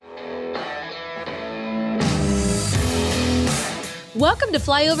Welcome to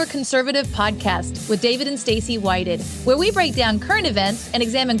Flyover Conservative Podcast with David and Stacy Whited, where we break down current events and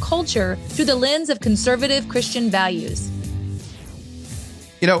examine culture through the lens of conservative Christian values.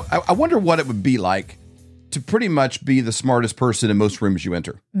 You know, I wonder what it would be like to pretty much be the smartest person in most rooms you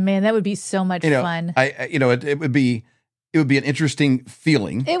enter. Man, that would be so much fun. It would be an interesting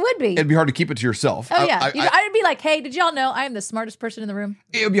feeling. It would be. It'd be hard to keep it to yourself. Oh, yeah. I'd be like, hey, did y'all know I am the smartest person in the room?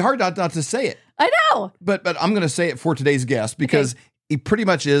 It would be hard not to say it. I know. But I'm going to say it for today's guest because he pretty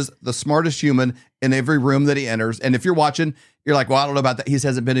much is the smartest human in every room that he enters. And if you're watching, you're like, well, I don't know about that. He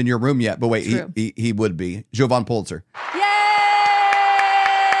hasn't been in your room yet. But wait, he would be. Jovan Pulitzer. Yay!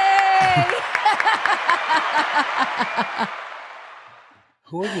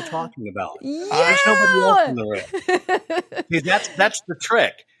 Who are you talking about? Yeah! There's nobody else in the room. See, that's the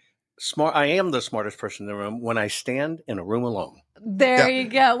trick. I am the smartest person in the room when I stand in a room alone. There you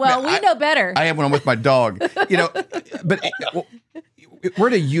go. Well, we know better. I am when I'm with my dog. But we're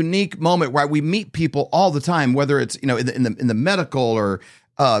at a unique moment where we meet people all the time, whether it's in the medical or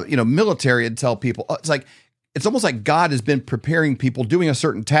military, and tell people it's almost like God has been preparing people, doing a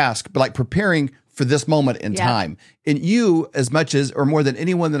certain task, but like preparing for this moment in time. And you, as much as or more than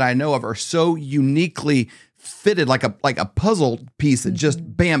anyone that I know of, are so uniquely fitted like a puzzle piece that just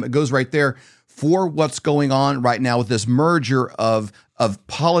bam, it goes right there for what's going on right now with this merger of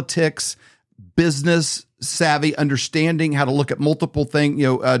politics, business savvy, understanding how to look at multiple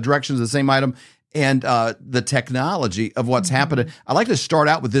directions of the same item, and the technology of what's happening. I'd like to start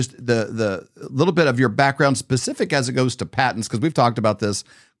out with this, the little bit of your background specific as it goes to patents, because we've talked about this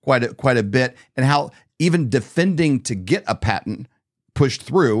quite a bit, and how even defending to get a patent pushed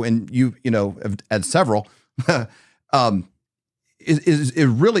through, and you have had several, is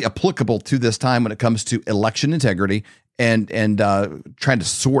really applicable to this time when it comes to election integrity and trying to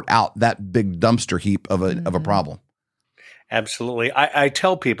sort out that big dumpster heap of a problem. Absolutely. I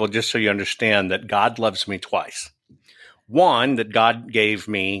tell people, just so you understand, that God loves me twice. One, that God gave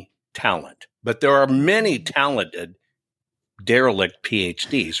me talent, but there are many talented derelict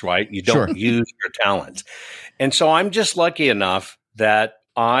PhDs, right? You don't use your talents. And so I'm just lucky enough that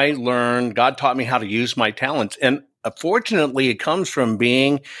God taught me how to use my talents. And fortunately, it comes from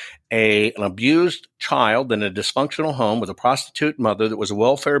being an abused child in a dysfunctional home with a prostitute mother that was a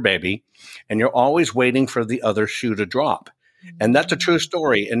welfare baby. And you're always waiting for the other shoe to drop. And that's a true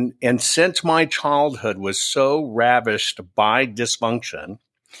story. And since my childhood was so ravished by dysfunction,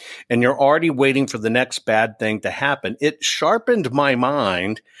 and you're already waiting for the next bad thing to happen, it sharpened my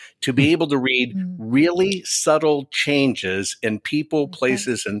mind to be able to read really subtle changes in people,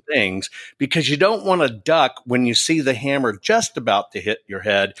 places, and things, because you don't want to duck when you see the hammer just about to hit your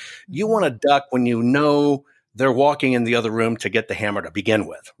head. You want to duck when you know they're walking in the other room to get the hammer to begin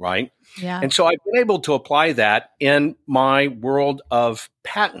with, right? Yeah. And so I've been able to apply that in my world of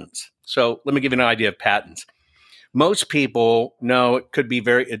patents. So let me give you an idea of patents. Most people know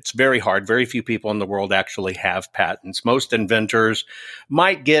it's very hard. Very few people in the world actually have patents. Most inventors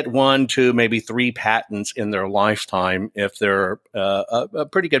might get 1, 2, maybe 3 patents in their lifetime if they're a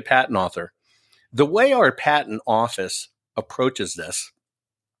pretty good patent author. The way our patent office approaches this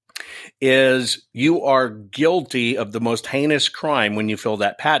is you are guilty of the most heinous crime when you fill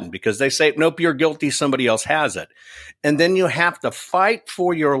that patent, because they say, nope, you're guilty, somebody else has it. And then you have to fight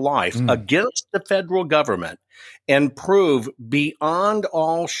for your life against the federal government and prove beyond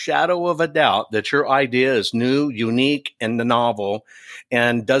all shadow of a doubt that your idea is new, unique, and novel,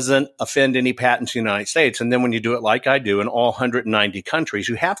 and doesn't offend any patents in the United States. And then when you do it like I do in all 190 countries,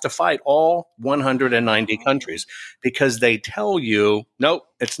 you have to fight all 190 countries because they tell you, nope,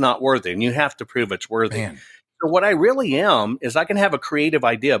 it's not worthy. And you have to prove it's worthy. Man. So what I really am is I can have a creative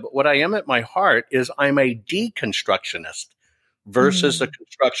idea, but what I am at my heart is I'm a deconstructionist versus a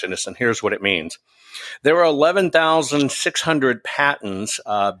constructionist. And here's what it means. There are 11,600 patents,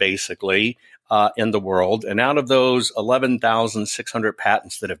 basically, in the world. And out of those 11,600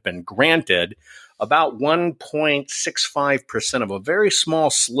 patents that have been granted, about 1.65% of a very small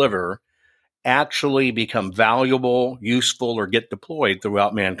sliver actually become valuable, useful, or get deployed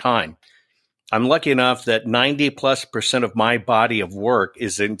throughout mankind. I'm lucky enough that 90+% of my body of work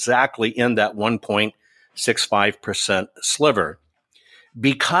is exactly in that 1.65% sliver.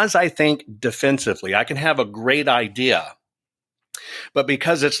 Because I think defensively, I can have a great idea, but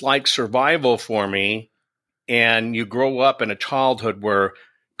because it's like survival for me, and you grow up in a childhood where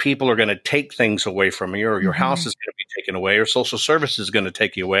people are going to take things away from you, or your house is going to be taken away, or social services is going to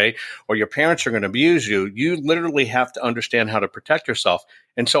take you away, or your parents are going to abuse you, you literally have to understand how to protect yourself.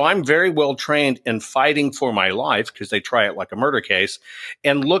 And so I'm very well trained in fighting for my life, because they try it like a murder case,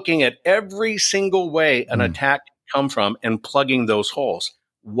 and looking at every single way an attack come from and plugging those holes.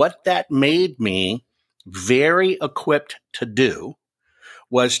 What that made me very equipped to do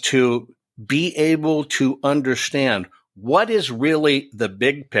was to be able to understand what is really the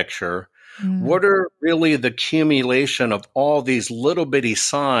big picture. What are really the accumulation of all these little bitty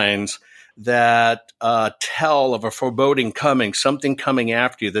signs that tell of a foreboding coming, something coming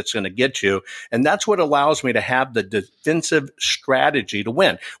after you that's going to get you. And that's what allows me to have the defensive strategy to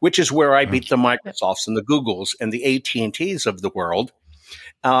win, which is where I beat the Microsofts and the Googles and the AT&Ts of the world.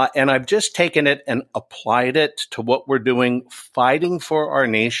 And I've just taken it and applied it to what we're doing, fighting for our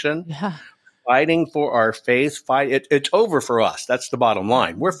nation, fighting for our faith. It's over for us. That's the bottom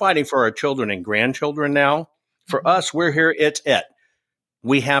line. We're fighting for our children and grandchildren now. For us, we're here. It's it.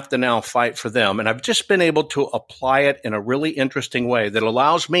 We have to now fight for them. And I've just been able to apply it in a really interesting way that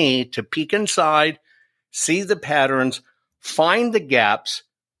allows me to peek inside, see the patterns, find the gaps,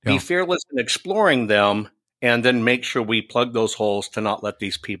 be fearless in exploring them, and then make sure we plug those holes to not let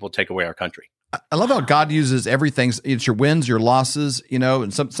these people take away our country. I love how God uses everything. It's your wins, your losses,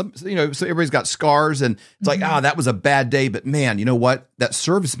 and some, so everybody's got scars and it's like, that was a bad day, but man, you know what? That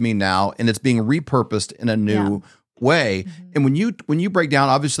serves me now. And it's being repurposed in a new way. And when you break down,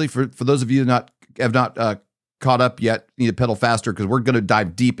 obviously for those of you that have not caught up yet, you need to pedal faster because we're going to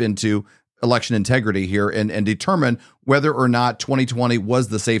dive deep into election integrity here and determine whether or not 2020 was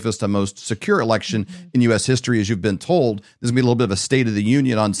the safest and most secure election in U.S. history, as you've been told. There's going to be a little bit of a state of the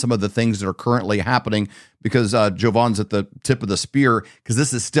union on some of the things that are currently happening because Jovan's at the tip of the spear because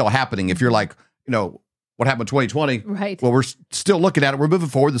this is still happening. If you're like, what happened in 2020? Right. Well, we're still looking at it. We're moving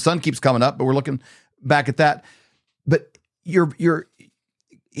forward. The sun keeps coming up, but we're looking back at that. But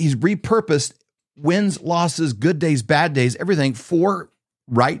he's repurposed wins, losses, good days, bad days, everything for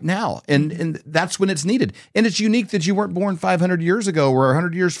right now. And that's when it's needed. And it's unique that you weren't born 500 years ago or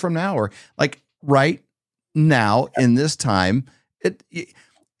 100 years from now, or like right now in this time. You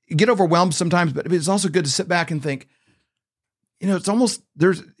get overwhelmed sometimes, but it's also good to sit back and think, it's almost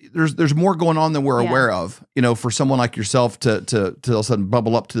there's more going on than we're aware of, for someone like yourself to all of a sudden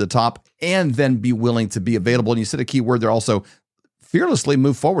bubble up to the top and then be willing to be available. And you said a key word there also, fearlessly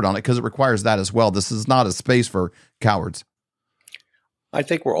move forward on it because it requires that as well. This is not a space for cowards. I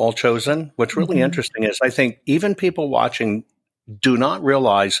think we're all chosen. What's really interesting is I think even people watching do not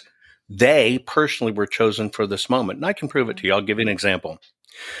realize they personally were chosen for this moment. And I can prove it to you. I'll give you an example.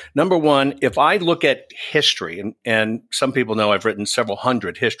 Number one, if I look at history, and some people know I've written several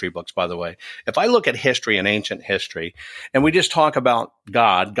hundred history books, by the way. If I look at history and ancient history, and we just talk about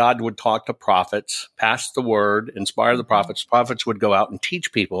God would talk to prophets, pass the word, inspire the prophets. Prophets would go out and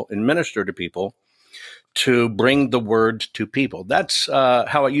teach people and minister to people to bring the word to people. That's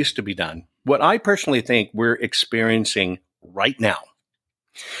how it used to be done. What I personally think we're experiencing right now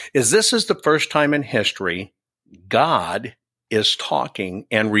is this is the first time in history God is talking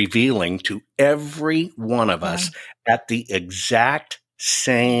and revealing to every one of us at the exact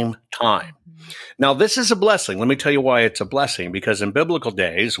same time. Now, this is a blessing. Let me tell you why it's a blessing. Because in biblical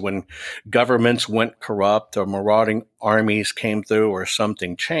days, when governments went corrupt or marauding armies came through or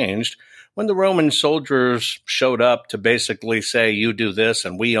something changed, when the Roman soldiers showed up to basically say, you do this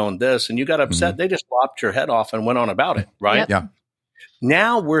and we own this, and you got upset, they just lopped your head off and went on about it, right? Yep. Yeah.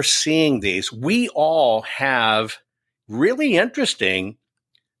 Now we're seeing these. We all have really interesting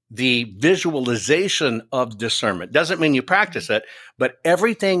the visualization of discernment. Doesn't mean you practice it, but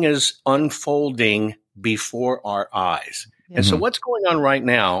everything is unfolding before our eyes. And so what's going on right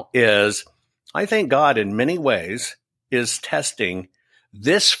now is I think God in many ways is testing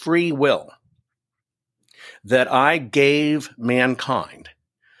this free will that I gave mankind.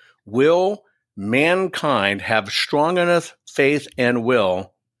 Will mankind have strong enough faith and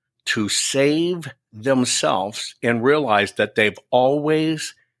will to save themselves and realize that they've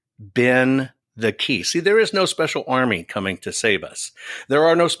always been the key? See, there is no special army coming to save us. There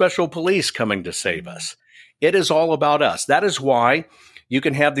are no special police coming to save us. It is all about us. That is why you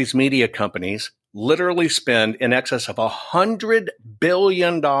can have these media companies literally spend in excess of $100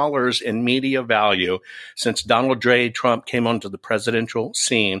 billion in media value since Donald J. Trump came onto the presidential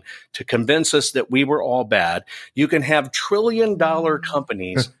scene to convince us that we were all bad. You can have trillion-dollar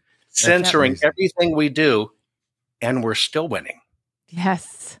companies censoring everything we do, and we're still winning.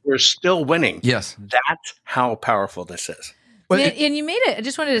 Yes. We're still winning. Yes. That's how powerful this is. And you made it. I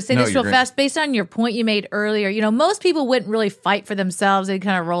just wanted to say this real fast, based on your point you made earlier. Most people wouldn't really fight for themselves. They'd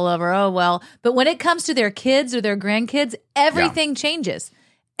kind of roll over, oh, well. But when it comes to their kids or their grandkids, everything changes.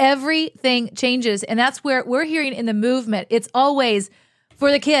 Everything changes. And that's where we're hearing in the movement. It's always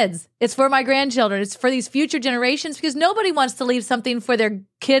for the kids. It's for my grandchildren. It's for these future generations because nobody wants to leave something for their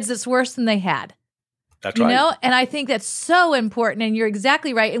kids that's worse than they had. That's right. You know, and I think that's so important. And you're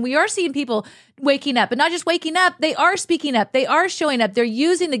exactly right. And we are seeing people waking up, and not just waking up, they are speaking up. They are showing up. They're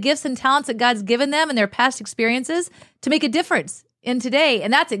using the gifts and talents that God's given them and their past experiences to make a difference in today.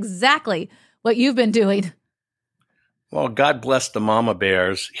 And that's exactly what you've been doing. Well, God bless the mama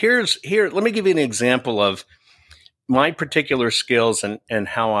bears. Let me give you an example of my particular skills and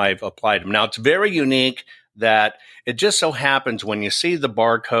how I've applied them. Now, it's very unique that it just so happens when you see the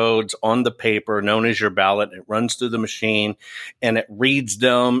barcodes on the paper known as your ballot, it runs through the machine and it reads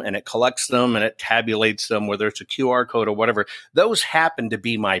them and it collects them and it tabulates them, whether it's a QR code or whatever. Those happen to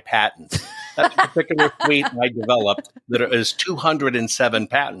be my patents. That's a particular suite I developed that is 207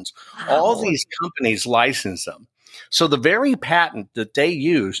 patents. Wow. All these companies license them. So the very patent that they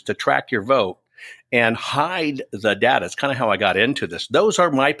use to track your vote and hide the data, it's kind of how I got into this. Those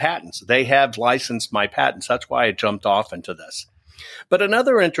are my patents. They have licensed my patents. That's why I jumped off into this. But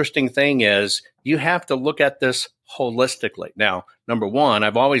another interesting thing is you have to look at this holistically. Now, number one,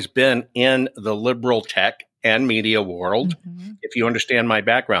 I've always been in the liberal tech and media world, if you understand my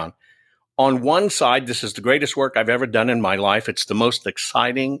background. On one side, this is the greatest work I've ever done in my life. It's the most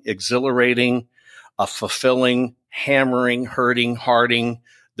exciting, exhilarating, fulfilling, hammering, hurting, hearting,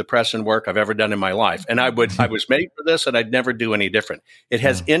 depressing work I've ever done in my life. And I was made for this, and I'd never do any different. It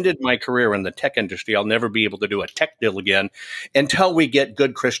has ended my career in the tech industry. I'll never be able to do a tech deal again until we get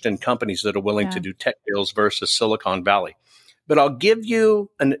good Christian companies that are willing to do tech deals versus Silicon Valley. But I'll give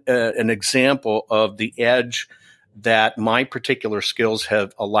you an example of the edge that my particular skills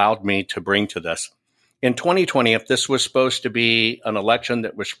have allowed me to bring to this. In 2020, if this was supposed to be an election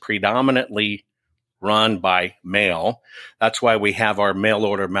that was predominantly run by mail. That's why we have our mail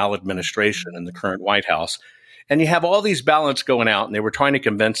order maladministration in the current White House. And you have all these ballots going out, and they were trying to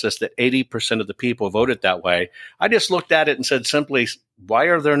convince us that 80% of the people voted that way. I just looked at it and said simply, why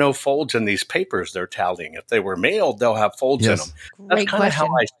are there no folds in these papers they're tallying? If they were mailed, they'll have folds in them. That's kind of how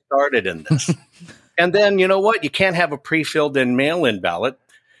I started in this. And then, you know what? You can't have a pre-filled in mail-in ballot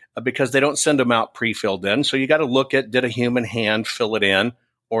because they don't send them out pre-filled in. So you got to look at, did a human hand fill it in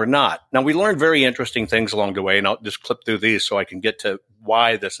or not? Now, we learned very interesting things along the way, and I'll just clip through these so I can get to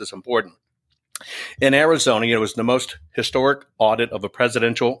why this is important. In Arizona, it was the most historic audit of a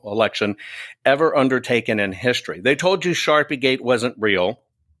presidential election ever undertaken in history. They told you Sharpiegate wasn't real,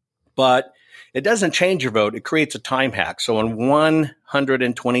 but it doesn't change your vote. It creates a time hack. So on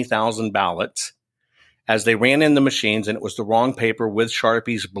 120,000 ballots, as they ran in the machines, and it was the wrong paper with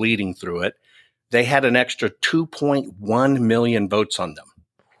Sharpies bleeding through it, they had an extra 2.1 million votes on them.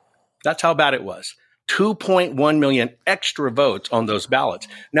 That's how bad it was. 2.1 million extra votes on those ballots.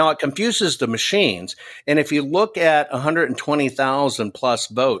 Now, it confuses the machines. And if you look at 120,000 plus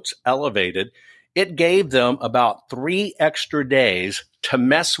votes elevated, it gave them about 3 extra days to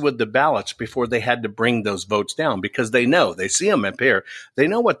mess with the ballots before they had to bring those votes down, because they know, they see them up here. They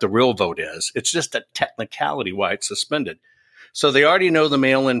know what the real vote is. It's just a technicality why it's suspended. So they already know the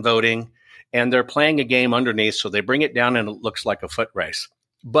mail-in voting, and they're playing a game underneath. So they bring it down and it looks like a foot race.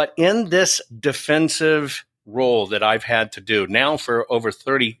 But in this defensive role that I've had to do now for over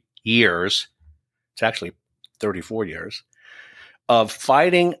 30 years, it's actually 34 years, of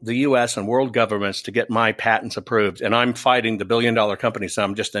fighting the U.S. and world governments to get my patents approved, and I'm fighting the billion-dollar companies, so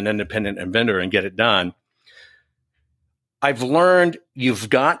I'm just an independent inventor and get it done. I've learned you've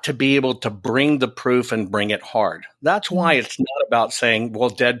got to be able to bring the proof and bring it hard. That's why it's not about saying, well,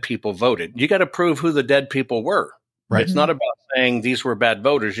 dead people voted. You got to prove who the dead people were. Right. It's not about saying these were bad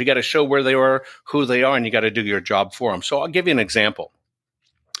voters. You got to show where they were, who they are, and you got to do your job for them. So I'll give you an example.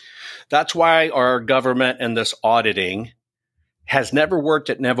 That's why our government and this auditing has never worked.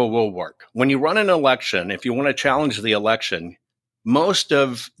 It never will work. When you run an election, if you want to challenge the election, most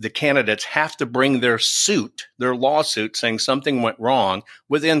of the candidates have to bring their lawsuit saying something went wrong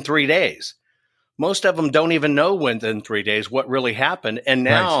within 3 days. Most of them don't even know within 3 days what really happened. And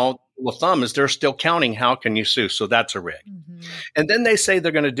now the thumb is they're still counting. How can you sue? So that's a rig. And then they say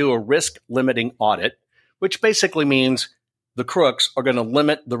they're going to do a risk limiting audit, which basically means the crooks are going to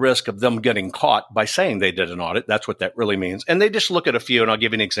limit the risk of them getting caught by saying they did an audit. That's what that really means. And they just look at a few, and I'll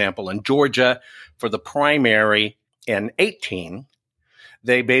give you an example. In Georgia, for the primary in 2018,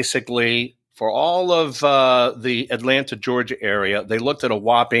 they basically, for all of the Atlanta, Georgia area, they looked at a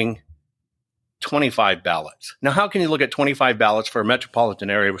whopping 25 ballots. Now, how can you look at 25 ballots for a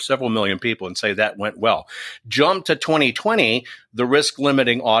metropolitan area with several million people and say that went well? Jump to 2020, the risk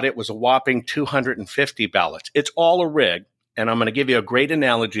limiting audit was a whopping 250 ballots. It's all a rig. And I'm going to give you a great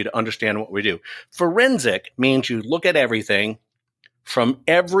analogy to understand what we do. Forensic means you look at everything from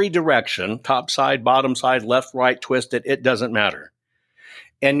every direction, top side, bottom side, left, right, twisted, it doesn't matter.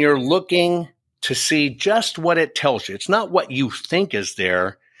 And you're looking to see just what it tells you. It's not what you think is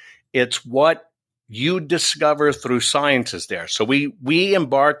there. It's what you discover through science is there. So we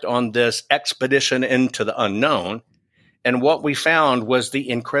embarked on this expedition into the unknown. And what we found was the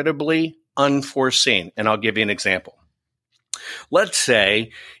incredibly unforeseen. And I'll give you an example. Let's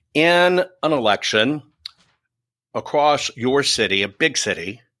say in an election across your city, a big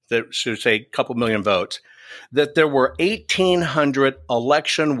city, that should say a couple million votes, that there were 1,800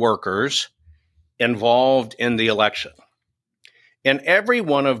 election workers involved in the election. And every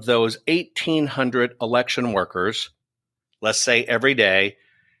one of those 1,800 election workers, let's say every day,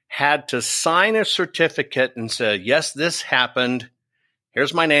 had to sign a certificate and say, yes, this happened.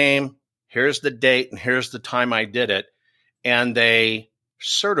 Here's my name. Here's the date. And here's the time I did it. And they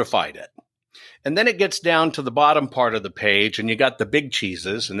certified it. And then it gets down to the bottom part of the page, and you got the big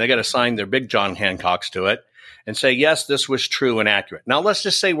cheeses, and they got to sign their big John Hancocks to it and say, yes, this was true and accurate. Now, let's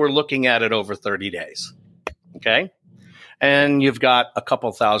just say we're looking at it over 30 days, okay? And you've got a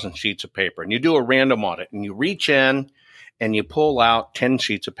couple thousand sheets of paper, and you do a random audit, and you reach in and you pull out 10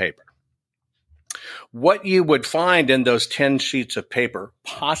 sheets of paper. What you would find in those 10 sheets of paper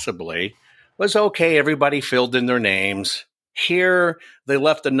possibly was, okay, everybody filled in their names. Here, they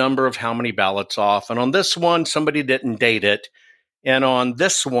left a number of how many ballots off. And on this one, somebody didn't date it. And on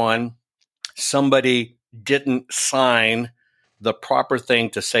this one, somebody didn't sign the proper thing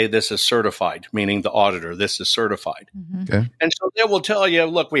to say this is certified, meaning the auditor, this is certified. Mm-hmm. Okay. And so they will tell you,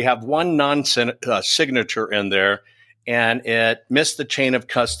 look, we have one non-signature in there, and it missed the chain of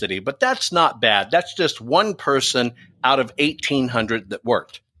custody. But that's not bad. That's just one person out of 1,800 that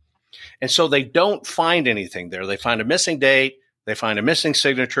worked. And so they don't find anything there. They find a missing date, they find a missing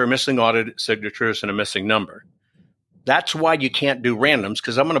signature, missing audit signatures, and a missing number. That's why you can't do randoms,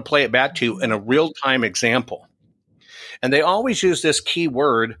 because I'm going to play it back to you in a real-time example. And they always use this key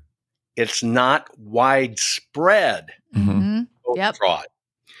word, it's not widespread voter fraud.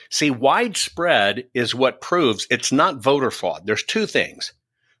 See, widespread is what proves it's not voter fraud. There's two things.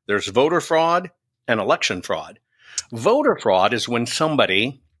 There's voter fraud and election fraud. Voter fraud is when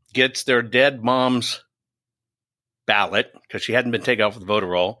somebody gets their dead mom's ballot because she hadn't been taken off the voter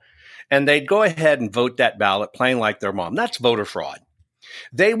roll, and they'd go ahead and vote that ballot plain like their mom. That's voter fraud.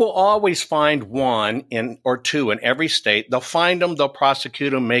 They will always find one or two in every state. They'll find them, they'll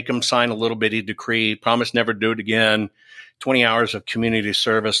prosecute them, make them sign a little bitty decree, promise never to do it again, 20 hours of community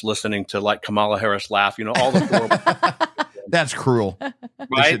service listening to like Kamala Harris laugh, all the horrible. That's cruel.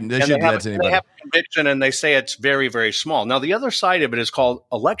 Right? They shouldn't do that to anybody. They have a conviction and they say it's very, very small. Now, the other side of it is called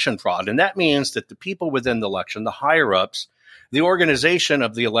election fraud. And that means that the people within the election, the higher ups, the organization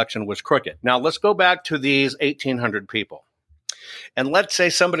of the election was crooked. Now, let's go back to these 1,800 people. And let's say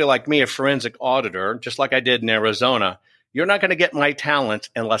somebody like me, a forensic auditor, just like I did in Arizona, you're not going to get my talent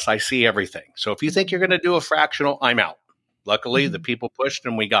unless I see everything. So if you think you're going to do a fractional, I'm out. Luckily, the people pushed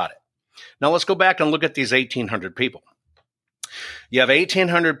and we got it. Now, let's go back and look at these 1,800 people. You have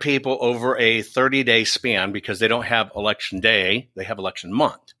 1,800 people over a 30-day span because they don't have election day. They have election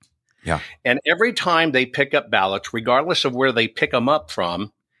month. Yeah. And every time they pick up ballots, regardless of where they pick them up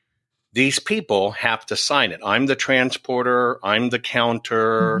from, these people have to sign it. I'm the transporter. I'm the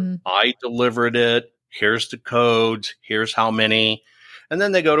counter. I delivered it. Here's the codes. Here's how many. And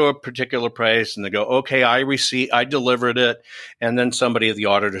then they go to a particular place and they go, okay, I delivered it. And then somebody, the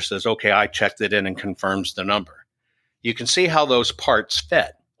auditor says, okay, I checked it in and confirms the number. You can see how those parts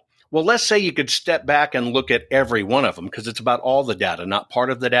fit. Well, let's say you could step back and look at every one of them because it's about all the data, not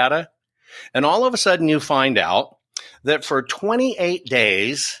part of the data. And all of a sudden you find out that for 28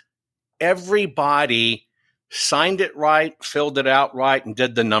 days, everybody signed it right, filled it out right, and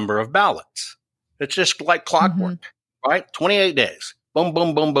did the number of ballots. It's just like clockwork, right? 28 days. Boom,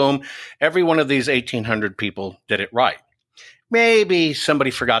 boom, boom, boom. Every one of these 1,800 people did it right. Maybe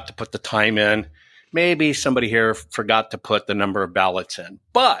somebody forgot to put the time in. Maybe somebody here forgot to put the number of ballots in.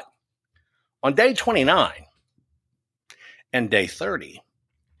 But on day 29 and day 30,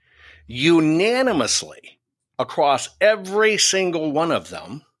 unanimously across every single one of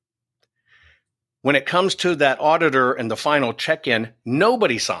them, when it comes to that auditor and the final check-in,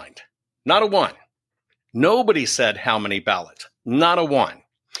 nobody signed. Not a one. Nobody said how many ballots. Not a one.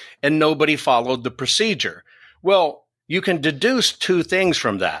 And nobody followed the procedure. Well, you can deduce two things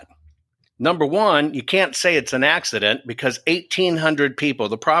from that. Number one, you can't say it's an accident because 1,800 people,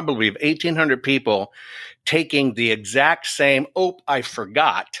 the probability of 1,800 people taking the exact same, I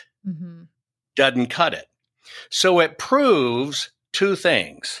forgot, doesn't cut it. So it proves two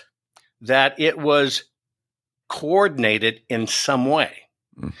things, that it was coordinated in some way.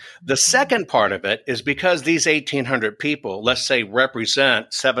 The second part of it is because these 1,800 people, let's say,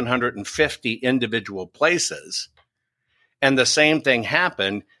 represent 750 individual places, and the same thing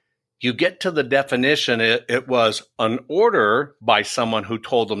happened, you get to the definition, it was an order by someone who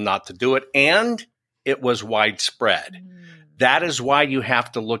told them not to do it, and it was widespread. That is why you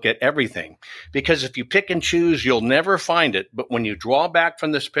have to look at everything. Because if you pick and choose, you'll never find it. But when you draw back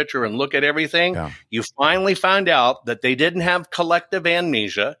from this picture and look at everything, you finally find out that they didn't have collective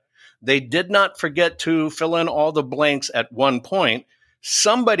amnesia. They did not forget to fill in all the blanks at one point.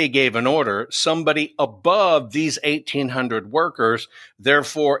 Somebody gave an order, somebody above these 1,800 workers.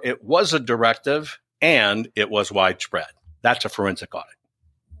 Therefore, it was a directive and it was widespread. That's a forensic audit.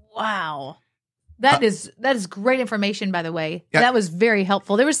 Wow. That is great information, by the way. Yeah. That was very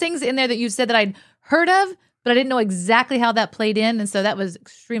helpful. There was things in there that you said that I'd heard of, but I didn't know exactly how that played in. And so that was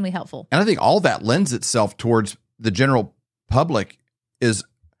extremely helpful. And I think all that lends itself towards the general public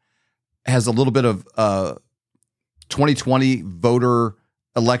has a little bit of 2020 voter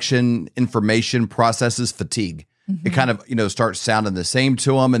election information processes fatigue. Mm-hmm. It kind of, starts sounding the same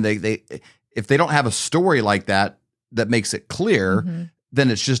to them. And they if they don't have a story like that makes it clear, then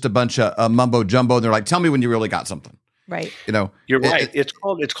it's just a bunch of mumbo jumbo. And they're like, tell me when you really got something. Right. You're right. It's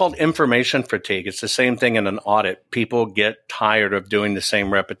called information fatigue. It's the same thing in an audit. People get tired of doing the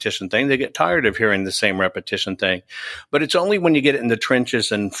same repetition thing. They get tired of hearing the same repetition thing. But it's only when you get in the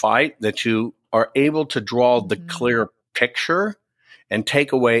trenches and fight that you are able to draw the clear picture and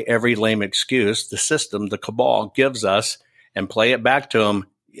take away every lame excuse the system, the cabal gives us, and play it back to them.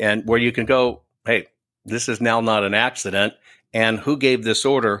 And where you can go, hey, this is now not an accident. And who gave this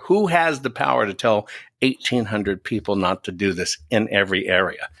order? Who has the power to tell 1,800 people not to do this in every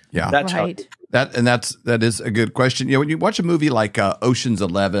area? Yeah, that's right. That is a good question. When you watch a movie like Ocean's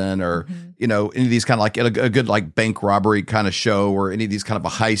 11 or any of these kind of like a good like bank robbery kind of show or any of these kind of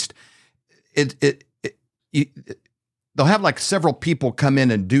a heist, they'll have like several people come in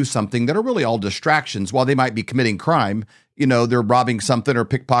and do something that are really all distractions while they might be committing crime. They're robbing something or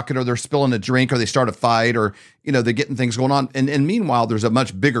pickpocket or they're spilling a drink or they start a fight or, they're getting things going on. And meanwhile, there's a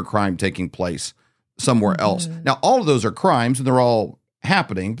much bigger crime taking place somewhere else. Now, all of those are crimes and they're all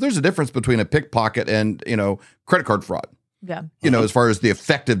happening. But there's a difference between a pickpocket and, credit card fraud. Yeah. As far as the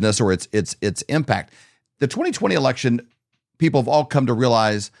effectiveness or its impact. The 2020 election, people have all come to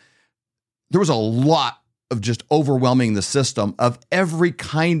realize there was a lot of just overwhelming the system of every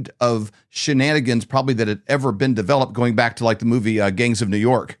kind of shenanigans probably that had ever been developed, going back to like the movie Gangs of New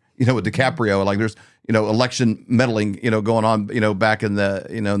York, with DiCaprio. Like there's, election meddling, going on, back in the,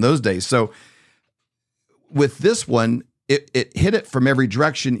 in those days. So with this one, it hit it from every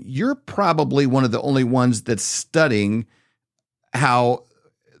direction. You're probably one of the only ones that's studying how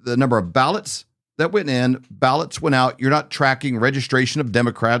the number of ballots that went in, ballots went out. You're not tracking registration of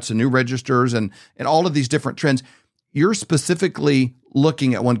Democrats and new registers and all of these different trends. You're specifically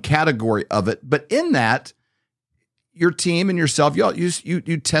looking at one category of it. But in that, your team and yourself,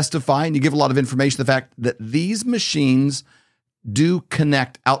 you testify and you give a lot of information to the fact that these machines do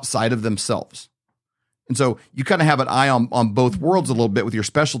connect outside of themselves. And so you kind of have an eye on both worlds a little bit, with your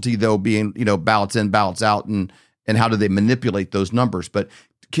specialty, though, being, ballots in, ballots out, and how do they manipulate those numbers. But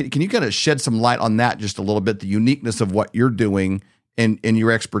can you kind of shed some light on that just a little bit, the uniqueness of what you're doing and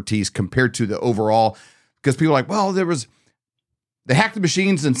your expertise compared to the overall? Because people are like, well, they hacked the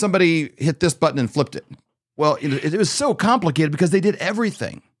machines and somebody hit this button and flipped it. Well, it was so complicated because they did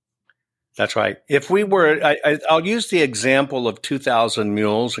everything. That's right. If we were, I'll use the example of 2,000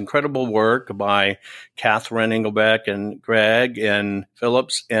 Mules, incredible work by Catherine Engelbeck and Greg and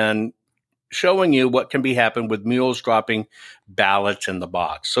Phillips, and showing you what can be happen with mules dropping ballots in the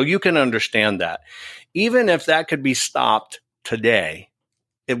box. So you can understand that. Even if that could be stopped today,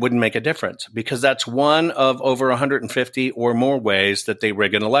 it wouldn't make a difference, because that's one of over 150 or more ways that they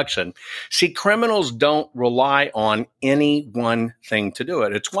rig an election. See, criminals don't rely on any one thing to do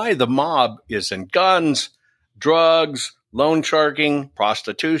it. It's why the mob is in guns, drugs, loan sharking,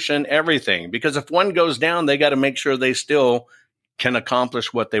 prostitution, everything. Because if one goes down, they got to make sure they still can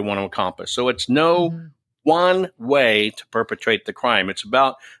accomplish what they want to accomplish. So it's no one way to perpetrate the crime. It's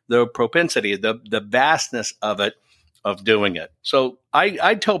about the propensity, the vastness of it, of doing it. So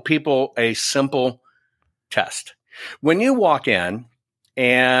I tell people a simple test. When you walk in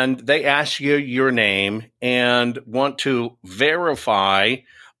and they ask you your name and want to verify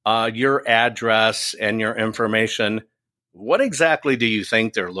your address and your information, what exactly do you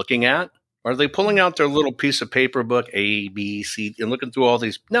think they're looking at? Are they pulling out their little piece of paper book, A, B, C, and looking through all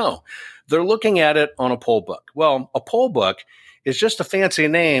these? No, they're looking at it on a poll book. Well, a poll book is just a fancy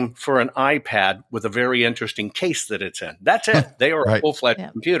name for an iPad with a very interesting case that it's in. That's it. They are Right. a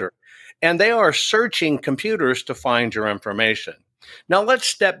full-fledged computer. And they are searching computers to find your information. Now, let's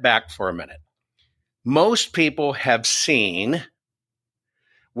step back for a minute. Most people have seen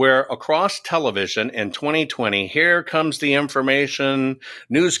where across television in 2020, here comes the information,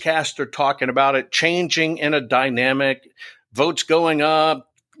 newscaster talking about it, changing in a dynamic, votes going up,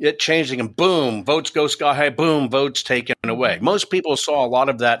 it changing, and boom, votes go sky high, boom, votes taken away. Most people saw a lot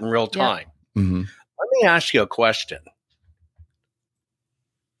of that in real time. Mm-hmm. Let me ask you a question.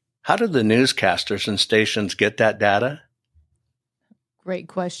 How did the newscasters and stations get that data? Great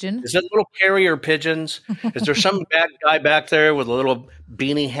question. Is it little carrier pigeons? Is there some bad guy back there with a little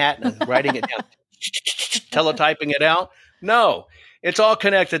beanie hat and writing it down, teletyping it out? No, it's all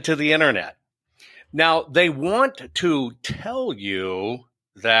connected to the internet. Now, they want to tell you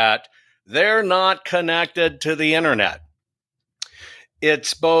that they're not connected to the internet.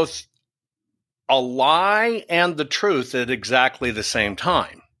 It's both a lie and the truth at exactly the same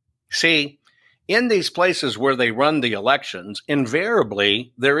time. See, in these places where they run the elections,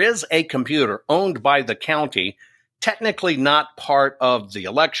 invariably, there is a computer owned by the county, technically not part of the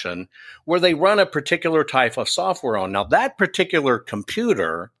election, where they run a particular type of software on. Now, that particular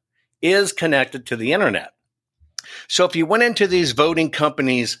computer is connected to the internet. So if you went into these voting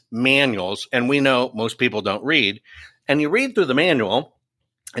companies' manuals, and we know most people don't read, and you read through the manual,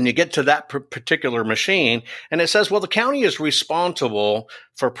 and you get to that particular machine, and it says, well, the county is responsible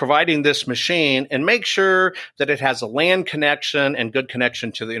for providing this machine and make sure that it has a LAN connection and good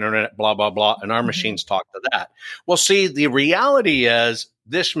connection to the internet, blah, blah, blah, and our machines talk to that. Well, see, the reality is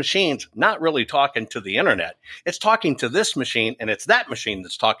this machine's not really talking to the internet. It's talking to this machine, and it's that machine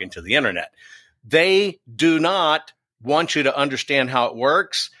that's talking to the internet. They do not want you to understand how it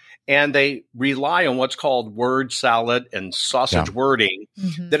works. And they rely on what's called word salad and sausage wording,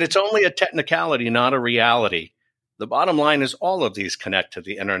 that it's only a technicality, not a reality. The bottom line is all of these connect to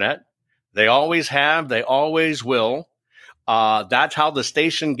the internet. They always have, they always will. That's how the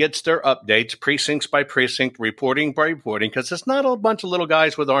station gets their updates, precincts by precinct, reporting by reporting, because it's not a bunch of little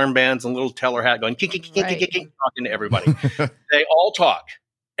guys with armbands and little teller hat going, talking to everybody. They all talk.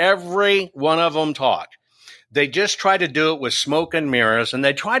 Every one of them talk. They just try to do it with smoke and mirrors, and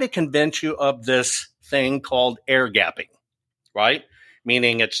they try to convince you of this thing called air gapping, right?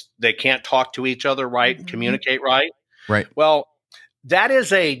 Meaning they can't talk to each other right and communicate right. Right. Well, that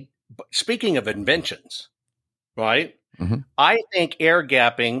is speaking of inventions, right? I think air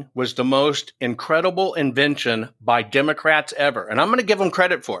gapping was the most incredible invention by Democrats ever. And I'm going to give them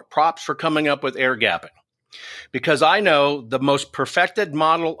credit for it. Props for coming up with air gapping. Because I know the most perfected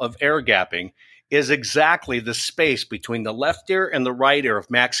model of air gapping is exactly the space between the left ear and the right ear of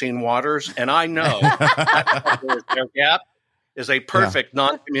Maxine Waters. And I know that air gap is a perfect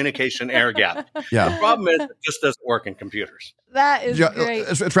non-communication air gap. Yeah. The problem is it just doesn't work in computers. That is great.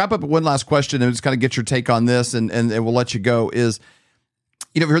 Let's wrap up with one last question and just kind of get your take on this, and we'll let you go. Is,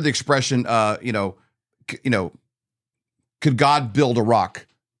 you've heard the expression, could God build a rock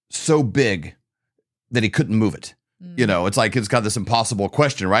so big that he couldn't move it? It's like it's got this impossible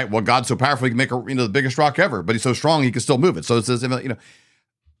question, right? Well, God's so powerful, he can make the biggest rock ever, but he's so strong, he can still move it. So it says,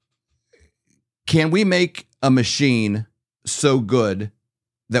 can we make a machine so good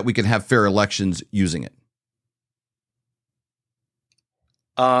that we can have fair elections using it?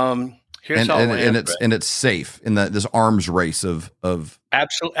 Here's how I'll and it's safe in this arms race of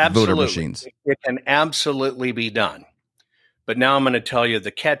voter machines. It can absolutely be done. But now I'm going to tell you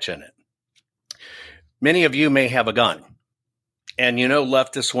the catch in it. Many of you may have a gun, and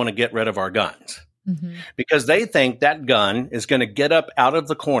leftists want to get rid of our guns because they think that gun is going to get up out of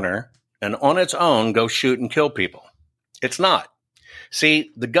the corner and on its own go shoot and kill people. It's not. See,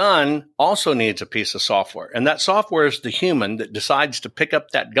 the gun also needs a piece of software, and that software is the human that decides to pick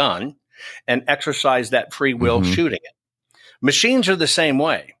up that gun and exercise that free will shooting it. Machines are the same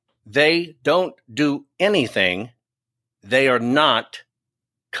way. They don't do anything they are not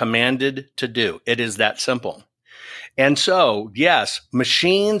commanded to do. It is that simple. And so, yes,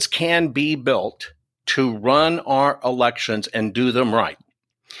 machines can be built to run our elections and do them right.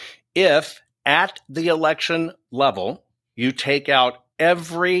 If at the election level, you take out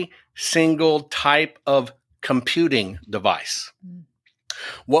every single type of computing device.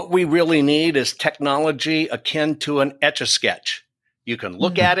 What we really need is technology akin to an Etch-a-Sketch. You can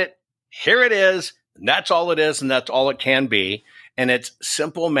look at it, here it is, and that's all it is, and that's all it can be. And it's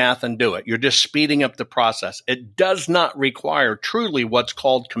simple math and do it. You're just speeding up the process. It does not require truly what's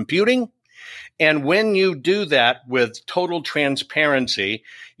called computing. And when you do that with total transparency,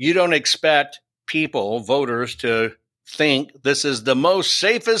 you don't expect people, voters, to think this is the most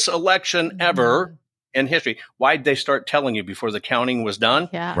safest election ever in history. Why'd they start telling you before the counting was done?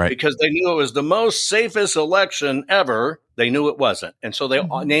 Yeah. Right. Because they knew it was the most safest election ever. They knew it wasn't. And so they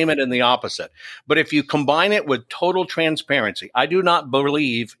name it in the opposite. But if you combine it with total transparency, I do not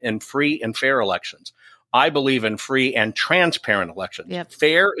believe in free and fair elections. I believe in free and transparent elections. Yep.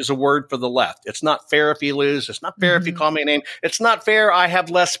 Fair is a word for the left. It's not fair if you lose. It's not fair if you call me a name. It's not fair I have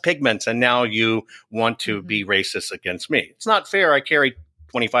less pigments and now you want to be racist against me. It's not fair I carry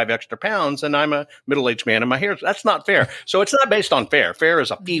 25 extra pounds and I'm a middle-aged man and my hair. That's not fair. So it's not based on fair. Fair is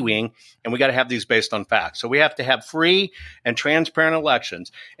a fee-wing, and we got to have these based on facts. So we have to have free and transparent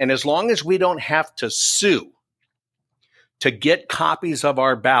elections. And as long as we don't have to sue to get copies of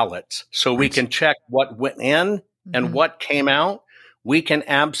our ballots so we can check what went in and what came out, we can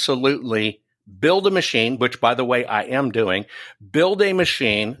absolutely build a machine, which, by the way, I am doing, build a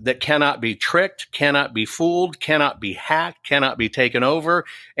machine that cannot be tricked, cannot be fooled, cannot be hacked, cannot be taken over.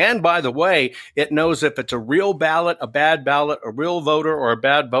 And by the way, it knows if it's a real ballot, a bad ballot, a real voter, or a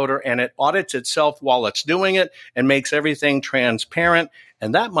bad voter, and it audits itself while it's doing it and makes everything transparent.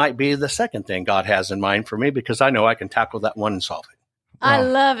 And that might be the second thing God has in mind for me, because I know I can tackle that one and solve it. I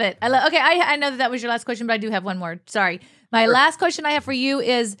love it. Okay, I know that was your last question, but I do have one more. Sorry. My last question I have for you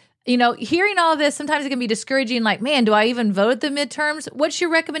is, hearing all of this, sometimes it can be discouraging. Like, man, do I even vote at the midterms? What's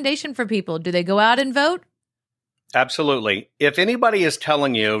your recommendation for people? Do they go out and vote? Absolutely. If anybody is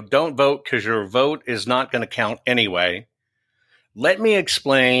telling you don't vote because your vote is not going to count anyway, let me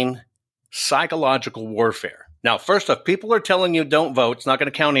explain psychological warfare. Now, first off, people are telling you don't vote. It's not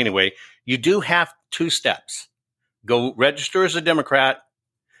going to count anyway. You do have 2 steps. Go register as a Democrat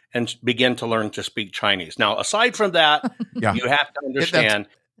and begin to learn to speak Chinese. Now, aside from that, you have to understand.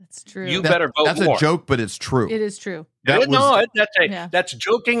 That's true. You better vote That's more. a joke, but it's true. It is true. That's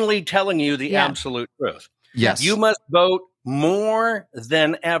jokingly telling you the absolute truth. Yes. You must vote more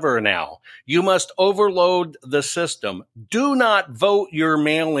than ever now. You must overload the system. Do not vote your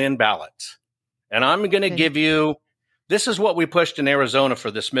mail-in ballots. And I'm going to give you, this is what we pushed in Arizona for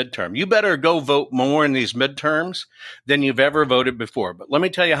this midterm. You better go vote more in these midterms than you've ever voted before. But let me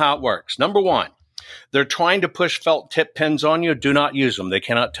tell you how it works. Number 1, they're trying to push felt tip pens on you. Do not use them. They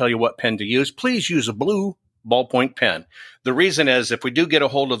cannot tell you what pen to use. Please use a blue ballpoint pen. The reason is if we do get a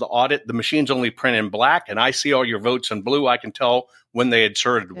hold of the audit, the machines only print in black, and I see all your votes in blue. I can tell when they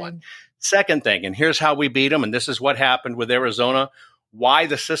inserted one. Second thing, and here's how we beat them, and this is what happened with Arizona, why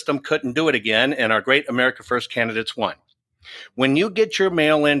the system couldn't do it again, and our great America First candidates won. When you get your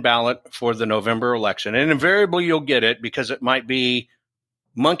mail-in ballot for the November election, and invariably you'll get it because it might be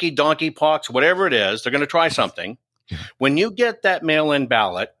monkey, donkey, pox, whatever it is, they're going to try something. When you get that mail-in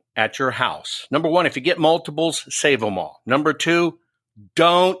ballot at your house, number 1, if you get multiples, save them all. Number 2,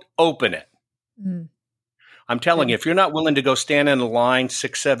 don't open it. I'm telling you, if you're not willing to go stand in a line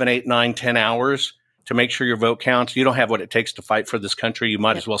 6, 7, 8, 9, 10 hours to make sure your vote counts, you don't have what it takes to fight for this country. You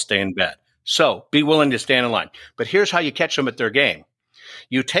might as well stay in bed. So be willing to stand in line. But here's how you catch them at their game.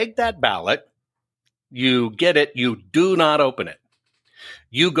 You take that ballot, you get it, you do not open it.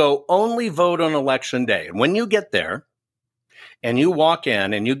 You go only vote on election day. And when you get there and you walk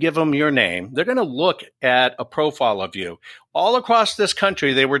in and you give them your name, they're going to look at a profile of you. All across this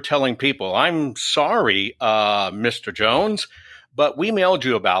country, they were telling people, I'm sorry, Mr. Jones, but we mailed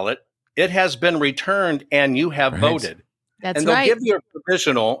you a ballot. It has been returned and you have voted. That's and they'll right. give you a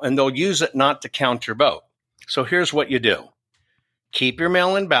provisional and they'll use it not to count your vote. So here's what you do. Keep your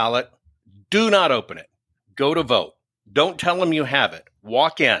mail-in ballot. Do not open it. Go to vote. Don't tell them you have it.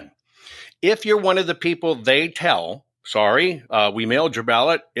 Walk in. If you're one of the people they tell, sorry, we mailed your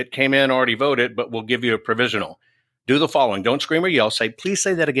ballot. It came in already voted, but we'll give you a provisional. Do the following. Don't scream or yell. Say, please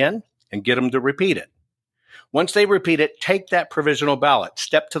say that again, and get them to repeat it. Once they repeat it, take that provisional ballot.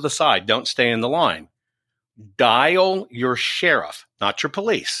 Step to the side. Don't stay in the line. Dial your sheriff, not your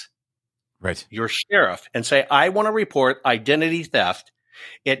police. Right. Your sheriff, and say, I want to report identity theft.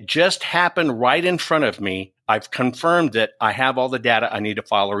 It just happened right in front of me. I've confirmed it. I have all the data. I need to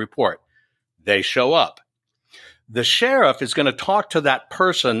file a report. They show up. The sheriff is going to talk to that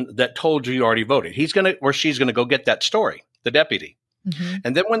person that told you already voted. He's going to, or she's going to go get that story, the deputy.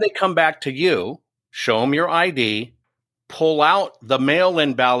 And then when they come back to you, show them your ID, pull out the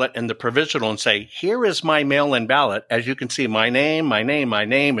mail-in ballot and the provisional and say, here is my mail-in ballot. As you can see, my name.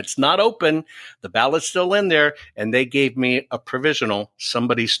 It's not open. The ballot's still in there. And they gave me a provisional.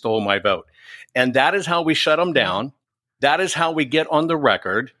 Somebody stole my vote. And that is how we shut them down. That is how we get on the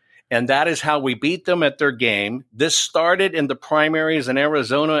record. And that is how we beat them at their game. This started in the primaries in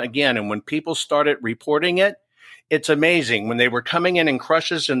Arizona again. And when people started reporting it, it's amazing. When they were coming in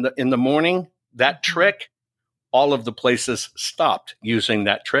crushes in the morning, that trick all of the places stopped using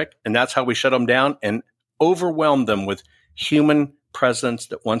that trick. And that's how we shut them down and overwhelmed them with human presence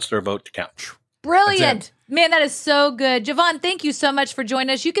that wants their vote to count. Brilliant. Man, that is so good. Javon, thank you so much for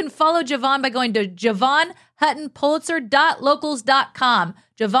joining us. You can follow Javon by going to JavonHuttonPulitzer.locals.com.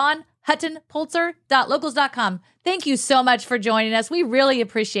 JavonHuttonPulitzer.locals.com. Thank you so much for joining us. We really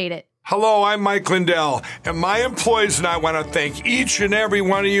appreciate it. Hello, I'm Mike Lindell, and my employees and I want to thank each and every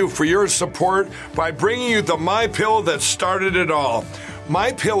one of you for your support by bringing you the MyPillow that started it all.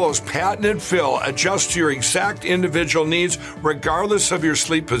 MyPillow's patented fill adjusts to your exact individual needs regardless of your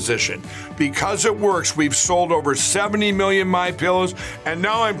sleep position. Because it works, we've sold over 70 million MyPillows, and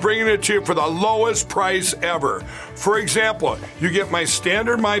now I'm bringing it to you for the lowest price ever. For example, you get my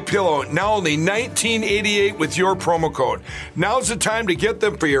standard MyPillow, now only $19.88 with your promo code. Now's the time to get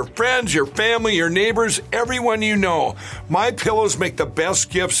them for your friends, your family, your neighbors, everyone you know. MyPillows make the best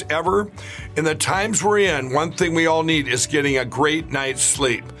gifts ever. In the times we're in, one thing we all need is getting a great night's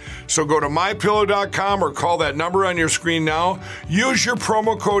sleep. So go to MyPillow.com or call that number on your screen now. Use your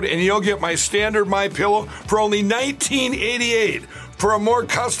promo code and you'll get my standard MyPillow for only $19.88. For a more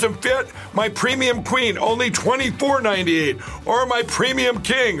custom fit, my Premium Queen, only $24.98. Or my Premium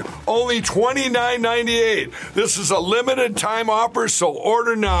King, only $29.98. This is a limited time offer, so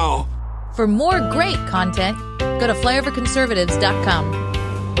order now. For more great content, go to flyoverconservatives.com.